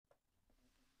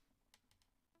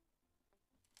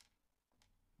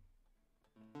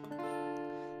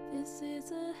This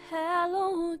is a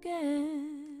hello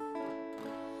again.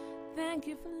 Thank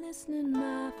you for listening,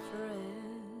 my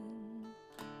friend.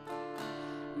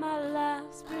 My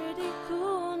life's pretty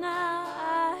cool now.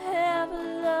 I have a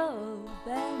love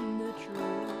and the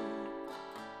truth.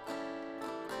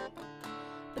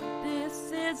 But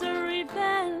this is a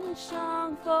revenge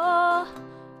song for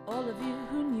all of you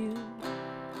who knew.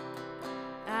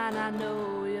 And I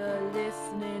know you're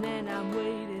listening, and I'm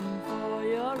waiting for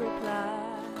your reply.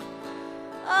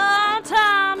 Oh,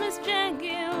 Thomas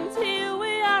Jenkins, here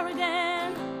we are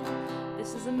again.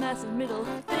 This is a massive middle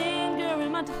finger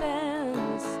in my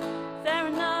defense. Fair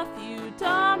enough, you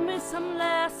taught me some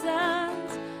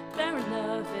lessons. Fair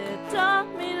enough, it taught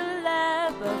me to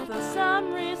laugh. But for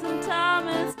some reason,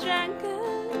 Thomas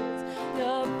Jenkins,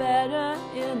 you're better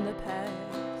in the past.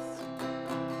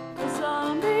 For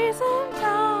some reason,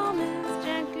 Thomas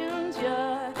Jenkins,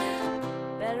 you're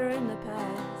better in the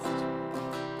past.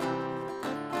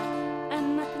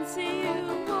 And I can see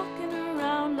you walking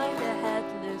around like a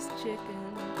headless chicken.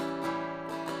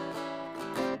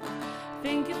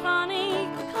 Think you're funny,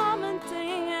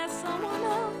 commenting as someone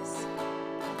else.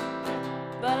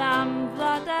 But I'm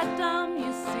not that dumb,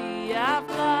 you see. I've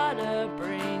got a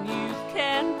brain you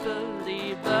can't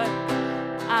believe, but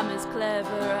I'm as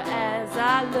clever as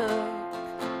I look.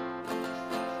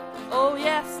 Oh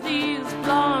yes, these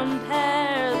blonde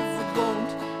hairs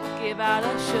won't give out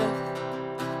a shook.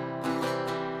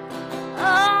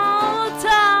 Oh,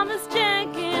 Thomas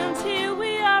Jenkins, here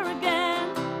we are again.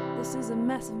 This is a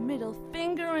massive middle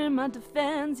finger in my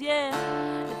defense, yeah.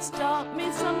 It's taught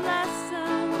me some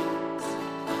lessons,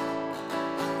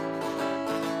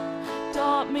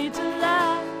 taught me to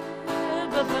lie.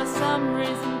 But for some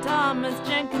reason, Thomas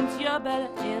Jenkins, you're better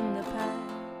in the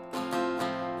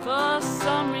past. For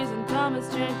some reason, Thomas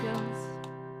Jenkins,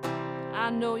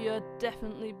 I know you're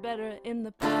definitely better in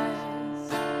the past.